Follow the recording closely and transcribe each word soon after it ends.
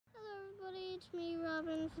it's me,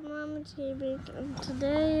 Robin from robinsgaming, and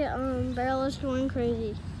today, Beryl is going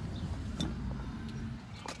crazy.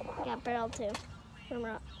 Got Beryl too. From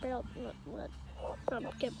Beryl, what? From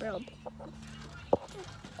getberyled.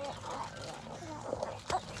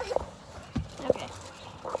 Okay,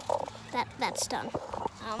 that's done.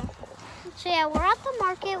 So yeah, we're at the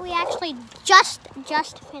market. We actually just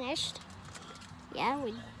finished. Yeah,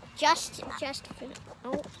 we just finished.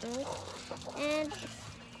 Oh, and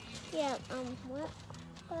yeah, what?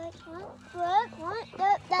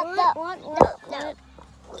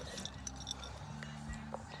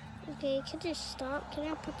 Okay, can you stop?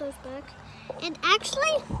 Can I put those back? And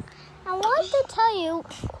actually, I wanted to tell you,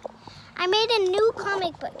 I made a new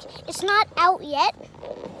comic book. It's not out yet,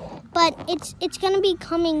 but it's gonna be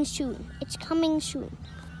coming soon. It's coming soon,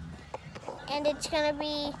 and it's gonna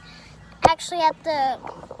be actually at the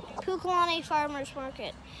Pukalani Farmers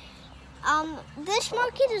Market. This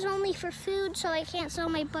market is only for food, so I can't sell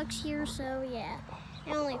my books here, so yeah,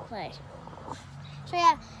 I only play. So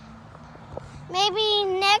yeah, maybe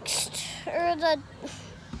next, or the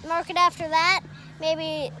market after that,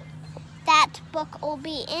 maybe that book will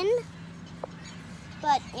be in.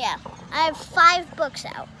 But yeah, I have 5 books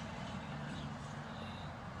out.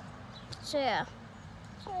 So yeah.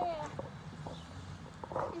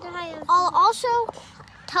 I'll also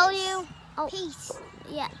tell you. Peace.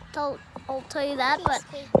 Yeah, I'll tell you that. But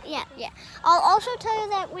yeah. I'll also tell you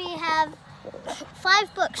that we have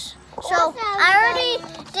 5 books. So I already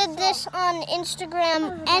did this on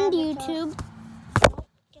Instagram and YouTube.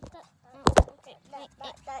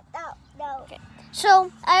 Okay.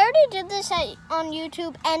 So I already did this on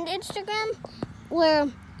YouTube and Instagram, where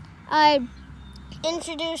I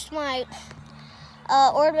introduced my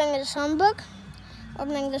Orbiting the Sun book,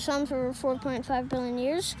 Orbiting the Sun for 4.5 billion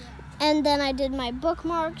years, and then I did my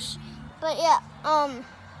bookmarks. But yeah,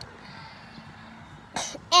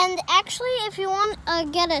 and actually, if you want to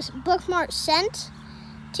get a bookmark sent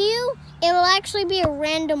to you, it will actually be a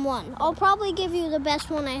random one. I'll probably give you the best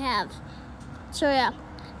one I have. So yeah,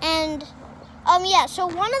 and yeah. So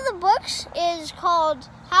one of the books is called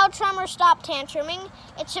 "How Tremor Stopped Tantruming."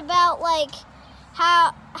 It's about like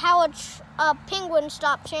how a penguin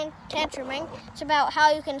stopped tantruming. It's about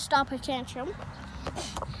how you can stop a tantrum.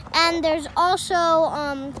 And there's also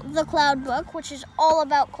the Cloud book, which is all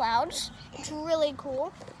about clouds. It's really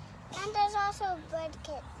cool. And there's also Bread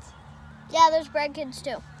Kids. Yeah, there's Bread Kids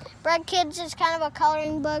too. Bread Kids is kind of a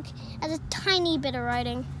coloring book, has a tiny bit of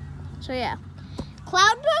writing. So yeah,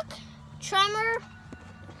 Cloud book, Tremor,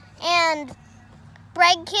 and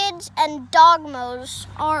Bread Kids and Dogmos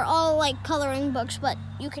are all like coloring books, but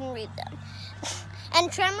you can read them.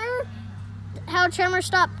 And Tremor, How Tremor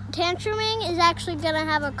Stopped Tantruming is actually going to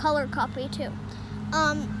have a color copy too.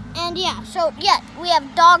 And yeah, so yeah, we have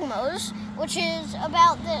Dogmos, which is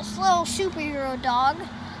about this little superhero dog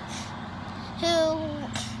who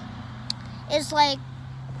is like,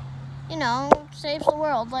 you know, saves the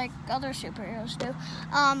world like other superheroes do.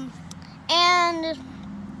 And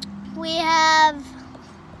we have,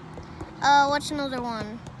 what's another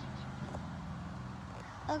one?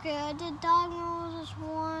 Okay, I did Dogmos as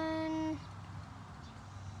one.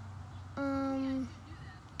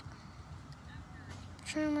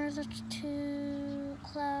 Tremor, that's 2.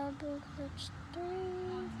 Cloud book, that's 3.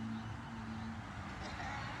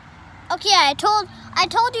 Okay, I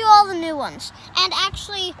told you all the new ones. And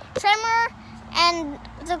actually, Tremor and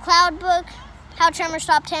the Cloud book, How Tremor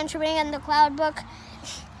Stopped Tantruming, and the Cloud book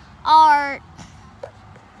are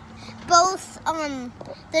both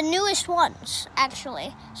the newest ones,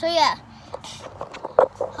 actually. So yeah,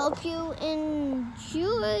 hope you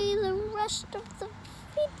enjoy the rest of the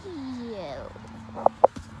video.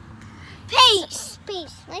 Peace.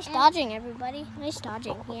 Nice dodging, everybody. Nice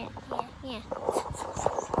dodging. Yeah.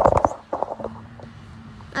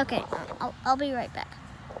 Okay, I'll be right back.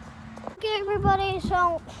 Okay, everybody.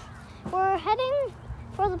 So we're heading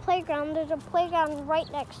for the playground. There's a playground right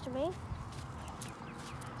next to me.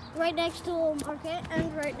 Right next to the little market,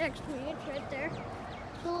 and right next to me, it's right there.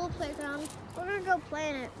 The little playground. We're gonna go play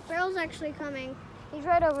in it. Beryl's actually coming. He's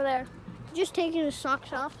right over there. Just taking his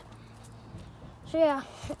socks off. So yeah,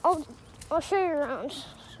 I'll show you around. So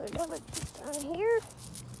we got it down here.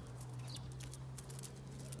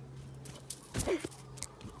 There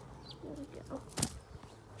we go.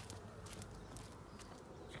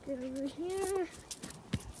 Let's get over here.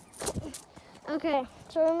 Okay,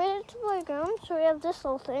 so we made it to the playground. So we have this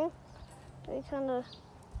little thing that we kind of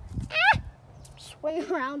swing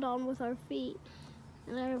around on with our feet.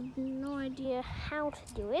 And I have no idea how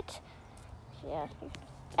to do it. So yeah,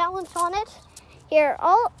 balance on it. Here,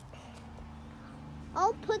 I'll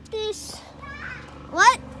put this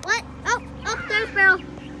What? What? Oh, there's Beryl.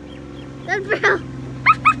 There's Beryl.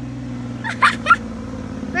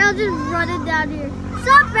 Beryl just running down here. What's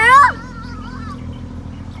up, Beryl?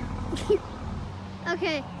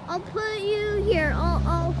 Okay, I'll put you here.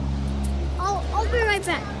 I'll be right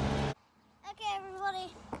back. Okay,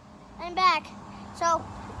 everybody, I'm back. So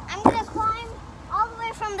I'm gonna climb all the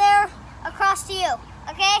way from there across to you.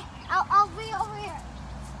 Okay? I'll be over here.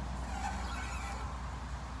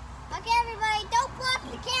 Okay, everybody, don't block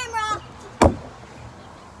the camera.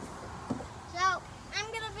 So I'm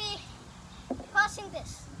gonna be crossing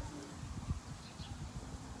this.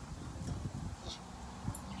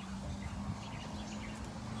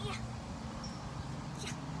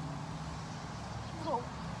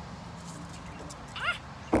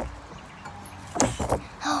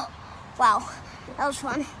 Wow, that was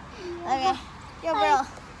fun. Okay, yo, Beryl.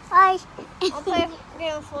 Hi. I'll play a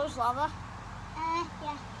game of Floor's Lava.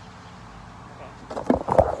 Yeah.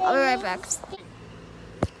 I'll be right back.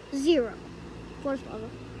 0. Floor's Lava.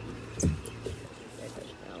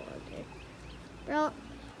 Okay. Beryl,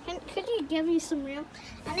 could you give me some real?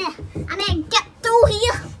 I'm gonna get through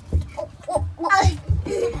here. Oh my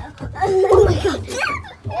God.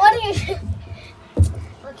 What are you?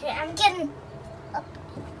 Okay, I'm getting up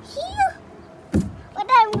here. But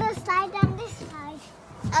I'm gonna slide down this side.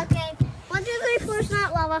 Okay, 1, 2, 3, 4 is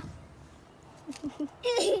not lava.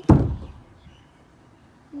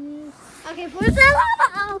 Okay, 4 is not lava.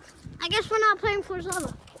 Oh, I guess we're not playing 4 is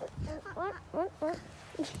lava. What?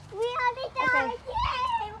 We already died.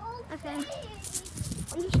 Yay! Okay.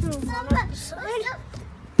 I'm just gonna run up the side.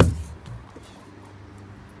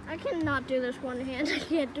 I cannot do this one hand. I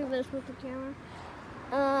can't do this with the camera.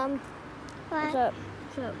 What's up?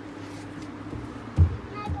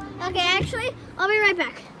 Okay, actually, I'll be right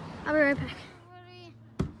back.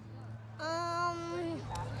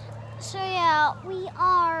 So yeah, we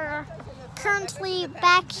are currently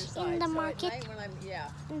back in the market.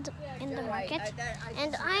 In the market,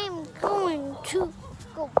 and I am going to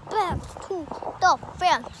go back to the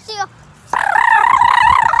fancier.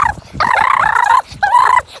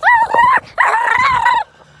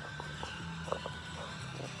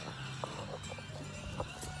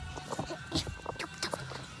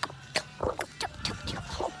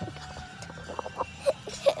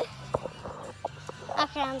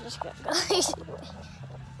 Okay, I'm just gonna go.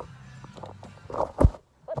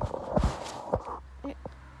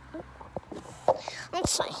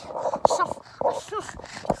 Let's see.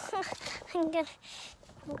 I'm good.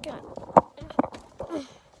 Bro,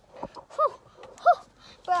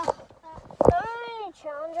 do you have any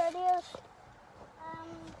challenge ideas?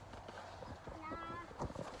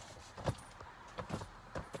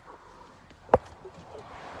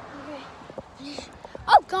 Okay.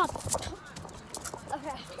 Oh God.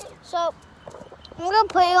 Okay, so I'm gonna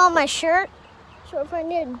put you on my shirt. So if I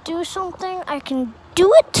need to do something, I can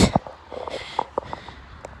do it.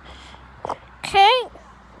 Okay.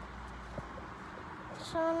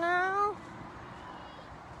 So now,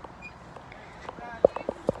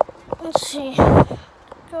 let's see.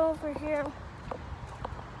 Go over here.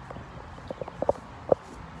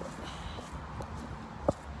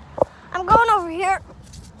 I'm going over here.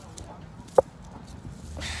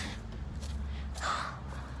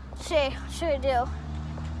 See, what should I do?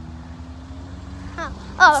 Oh,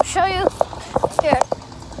 I'll show you. Here.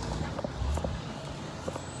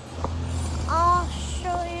 I'll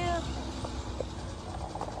show you.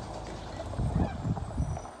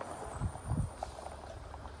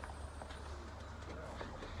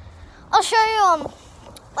 I'll show you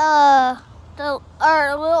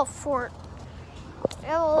our little fort. We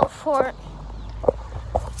have a little fort.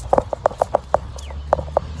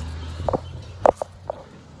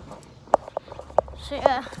 So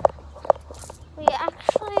yeah, we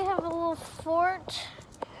actually have a little fort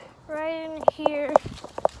right in here.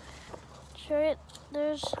 So right,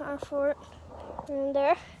 there's our fort in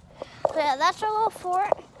there. So yeah, that's our little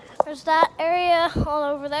fort. There's that area all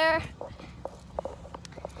over there.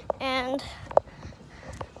 And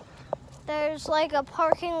there's like a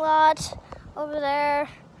parking lot over there.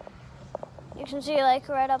 You can see like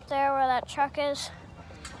right up there where that truck is.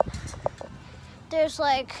 There's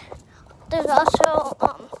also,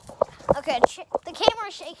 okay, the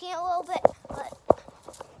camera's shaking a little bit, but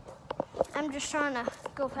I'm just trying to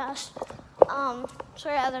go fast. So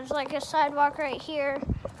yeah, there's like a sidewalk right here.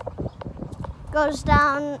 Goes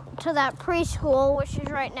down to that preschool, which is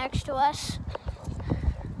right next to us.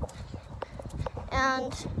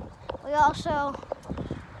 And we also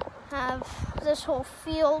have this whole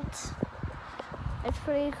field. It's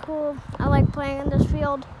pretty cool. I like playing in this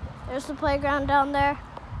field. There's the playground down there.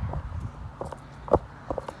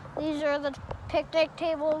 These are the picnic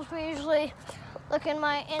tables. We usually look in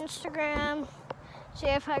my Instagram, see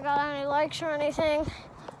if I got any likes or anything.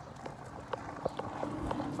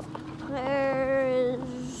 There's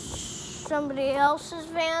somebody else's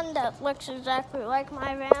van that looks exactly like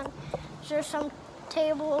my van. There's some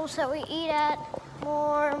tables that we eat at.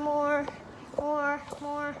 More.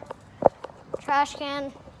 Trash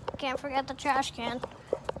can. Can't forget the trash can.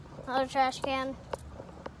 Another trash can.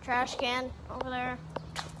 Trash can over there.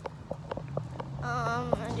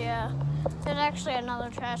 And yeah, there's actually another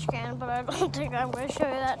trash can, but I don't think I'm going to show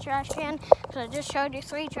you that trash can because I just showed you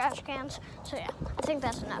 3 trash cans. So yeah, I think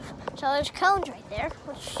that's enough. So there's cones right there,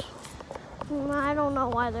 which I don't know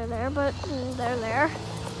why they're there, but they're there.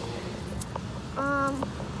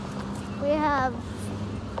 We have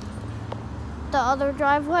the other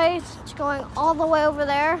driveway. It's going all the way over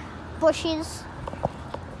there. Bushes.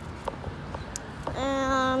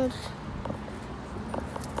 And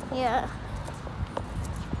yeah.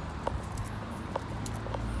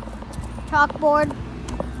 Chalkboard.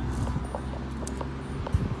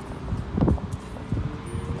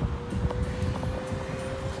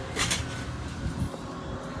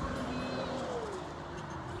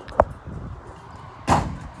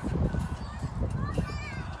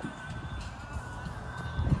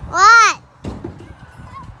 What?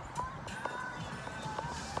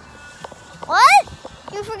 What?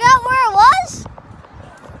 You forgot where it was?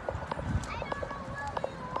 I don't know where we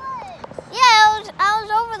was. Yeah, I was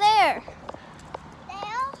over there.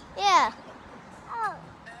 There? Yeah. Oh.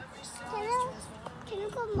 Can you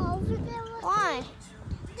come over there with Why? me?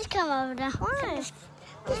 Just come over there. Why? Just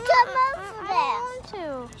come over there. I don't want to.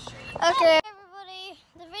 Okay, everybody.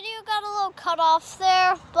 The video got a little cut off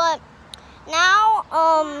there, but now,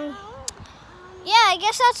 yeah, I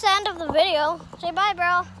guess that's the end of the video. Say bye,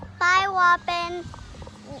 bro. Bye, Whoppin.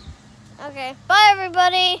 Okay, bye,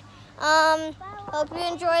 everybody. Hope you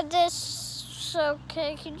enjoyed this.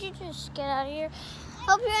 Okay, could you just get out of here?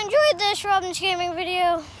 Hope you enjoyed this Robin's Gaming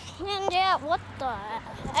video. And yeah, what the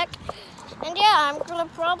heck? And yeah, I'm gonna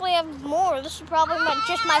probably have more. This is probably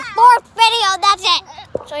just my 4th video. That's it.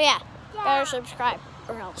 So yeah, better subscribe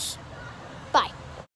or else.